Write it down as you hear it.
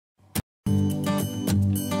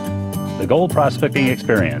the gold prospecting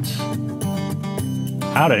experience.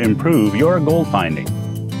 How to improve your gold finding.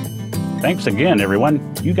 Thanks again,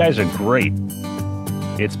 everyone. You guys are great.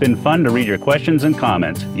 It's been fun to read your questions and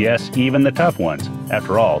comments. Yes, even the tough ones.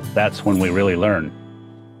 After all, that's when we really learn.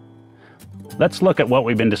 Let's look at what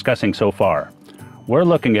we've been discussing so far. We're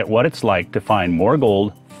looking at what it's like to find more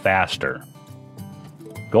gold faster.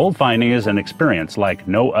 Gold finding is an experience like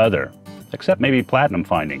no other, except maybe platinum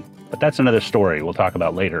finding, but that's another story we'll talk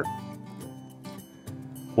about later.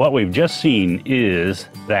 What we've just seen is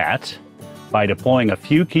that by deploying a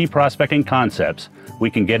few key prospecting concepts, we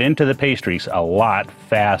can get into the pay streaks a lot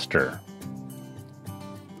faster.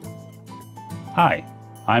 Hi,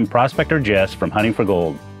 I'm Prospector Jess from Hunting for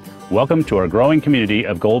Gold. Welcome to our growing community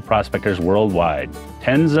of gold prospectors worldwide.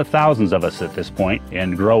 Tens of thousands of us at this point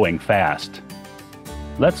and growing fast.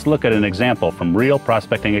 Let's look at an example from real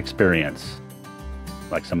prospecting experience.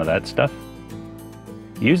 Like some of that stuff?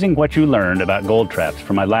 Using what you learned about gold traps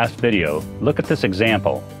from my last video, look at this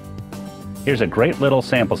example. Here's a great little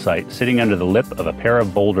sample site sitting under the lip of a pair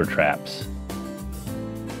of boulder traps.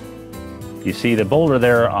 You see the boulder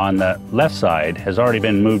there on the left side has already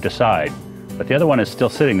been moved aside, but the other one is still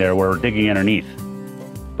sitting there where we're digging underneath.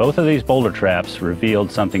 Both of these boulder traps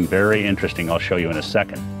revealed something very interesting I'll show you in a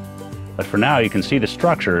second. But for now, you can see the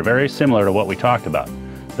structure very similar to what we talked about.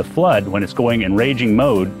 The flood, when it's going in raging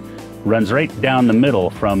mode, runs right down the middle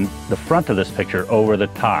from the front of this picture over the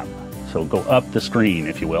top. So go up the screen,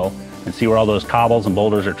 if you will, and see where all those cobbles and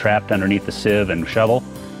boulders are trapped underneath the sieve and shovel.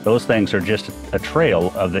 Those things are just a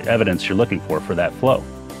trail of the evidence you're looking for that flow.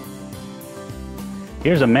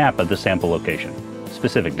 Here's a map of the sample location.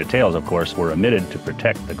 Specific details, of course, were omitted to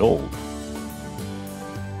protect the gold.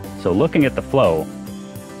 So looking at the flow,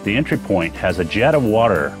 the entry point has a jet of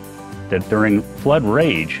water that during flood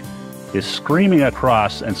rage is screaming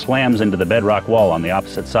across and slams into the bedrock wall on the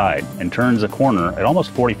opposite side and turns a corner at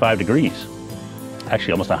almost 45 degrees.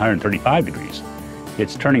 Actually, almost 135 degrees.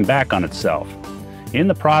 It's turning back on itself. In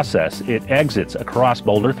the process, it exits across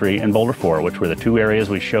Boulder 3 and Boulder 4, which were the two areas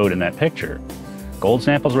we showed in that picture. Gold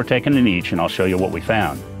samples were taken in each, and I'll show you what we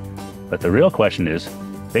found. But the real question is,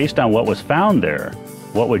 based on what was found there,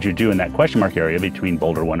 what would you do in that question mark area between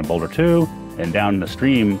Boulder 1 and Boulder 2 and down the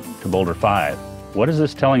stream to Boulder 5? What is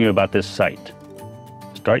this telling you about this site?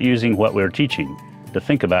 Start using what we're teaching to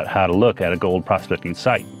think about how to look at a gold prospecting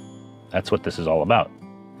site. That's what this is all about.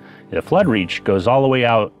 The flood reach goes all the way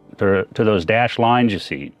out to those dashed lines you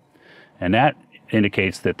see, and that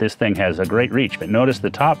indicates that this thing has a great reach. But notice the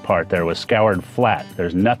top part there was scoured flat.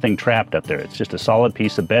 There's nothing trapped up there. It's just a solid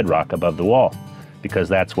piece of bedrock above the wall, because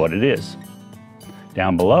that's what it is.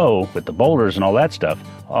 Down below, with the boulders and all that stuff,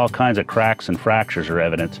 all kinds of cracks and fractures are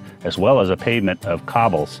evident, as well as a pavement of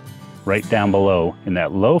cobbles right down below in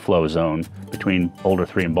that low flow zone between Boulder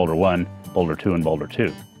 3 and Boulder 1, Boulder 2 and Boulder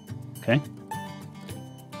 2. Okay?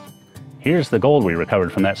 Here's the gold we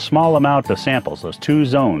recovered from that small amount of samples, those two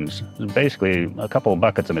zones. Basically a couple of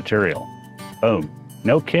buckets of material. Boom.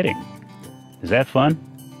 No kidding. Is that fun?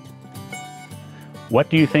 What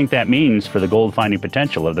do you think that means for the gold finding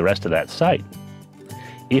potential of the rest of that site?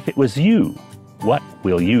 If it was you, what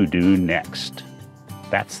will you do next?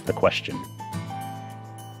 That's the question.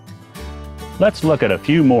 Let's look at a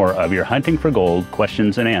few more of your hunting for gold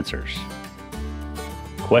questions and answers.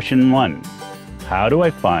 Question 1. How do I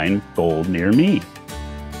find gold near me?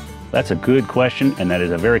 That's a good question, and that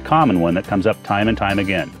is a very common one that comes up time and time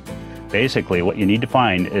again. Basically, what you need to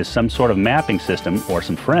find is some sort of mapping system or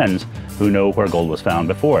some friends who know where gold was found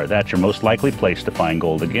before. That's your most likely place to find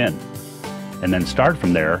gold again. And then start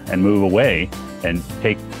from there and move away and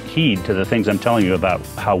take heed to the things I'm telling you about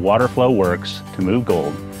how water flow works to move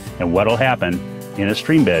gold and what will happen in a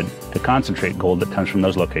stream bed to concentrate gold that comes from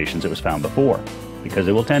those locations it was found before, because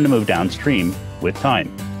it will tend to move downstream with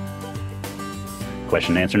time.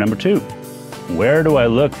 Question and answer number 2. Where do I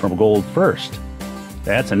look for gold first?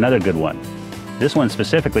 That's another good one. This one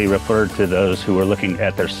specifically referred to those who were looking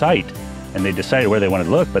at their site and they decided where they wanted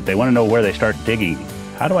to look, but they want to know where they start digging.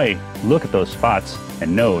 How do I look at those spots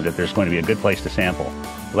and know that there's going to be a good place to sample?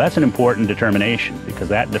 Well, that's an important determination because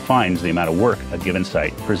that defines the amount of work a given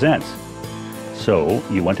site presents. So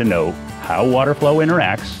you want to know how water flow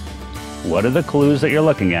interacts, what are the clues that you're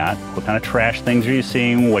looking at, what kind of trash things are you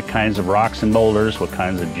seeing, what kinds of rocks and boulders, what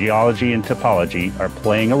kinds of geology and topology are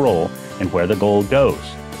playing a role in where the gold goes.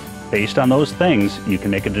 Based on those things, you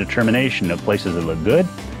can make a determination of places that look good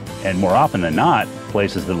and more often than not,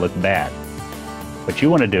 places that look bad. What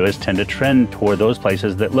you want to do is tend to trend toward those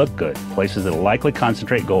places that look good, places that will likely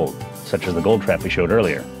concentrate gold, such as the gold trap we showed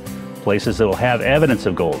earlier. Places that will have evidence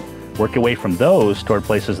of gold. Work your way from those toward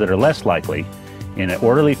places that are less likely, in an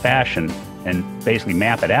orderly fashion and basically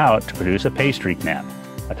map it out to produce a pay streak map.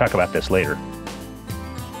 I'll talk about this later.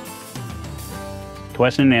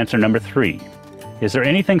 Question and answer number 3. Is there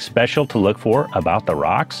anything special to look for about the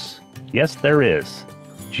rocks? Yes, there is.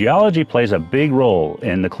 Geology plays a big role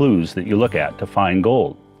in the clues that you look at to find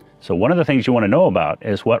gold. So one of the things you want to know about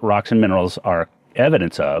is what rocks and minerals are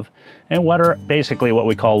evidence of, and what are basically what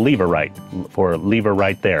we call leverite, for lever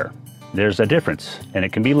right there. There's a difference, and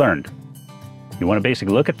it can be learned. You want to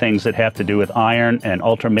basically look at things that have to do with iron and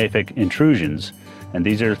ultramafic intrusions, and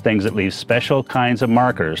these are things that leave special kinds of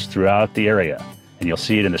markers throughout the area. And you'll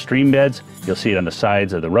see it in the stream beds, you'll see it on the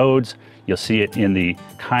sides of the roads, you'll see it in the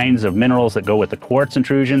kinds of minerals that go with the quartz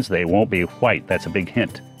intrusions. They won't be white, that's a big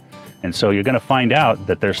hint. And so you're going to find out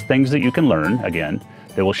that there's things that you can learn, again,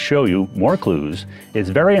 that will show you more clues. It's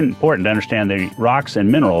very important to understand the rocks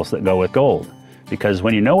and minerals that go with gold, because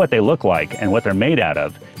when you know what they look like and what they're made out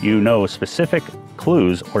of, you know specific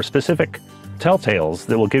clues or specific telltales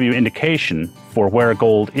that will give you indication for where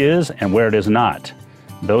gold is and where it is not.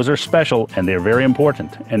 Those are special and they're very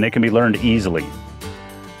important, and they can be learned easily.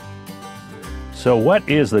 So what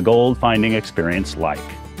is the gold finding experience like?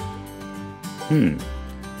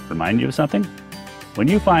 Remind you of something? When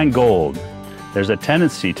you find gold, there's a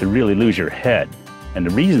tendency to really lose your head. And the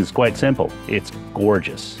reason is quite simple. It's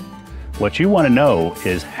gorgeous. What you want to know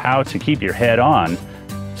is how to keep your head on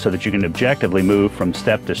so that you can objectively move from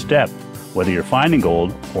step to step, whether you're finding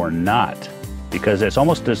gold or not. Because it's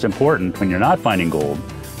almost as important when you're not finding gold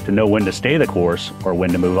to know when to stay the course or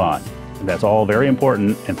when to move on. And that's all very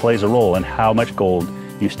important and plays a role in how much gold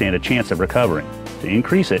you stand a chance of recovering. To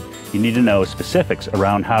increase it, you need to know specifics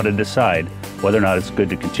around how to decide whether or not it's good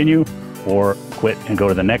to continue or quit and go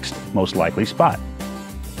to the next most likely spot.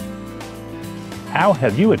 How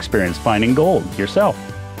have you experienced finding gold yourself?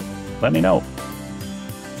 Let me know.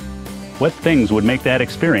 What things would make that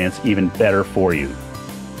experience even better for you?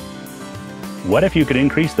 What if you could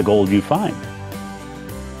increase the gold you find?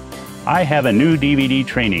 I have a new DVD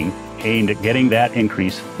training aimed at getting that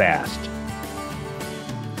increase fast.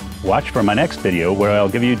 Watch for my next video where I'll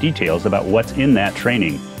give you details about what's in that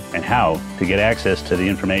training and how to get access to the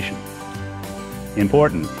information.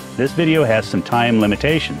 Important, this video has some time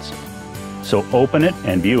limitations, so open it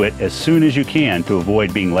and view it as soon as you can to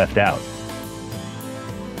avoid being left out.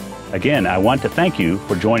 Again, I want to thank you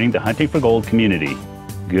for joining the Hunting for Gold community.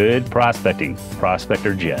 Good prospecting,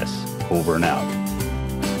 Prospector Jess. Over and out.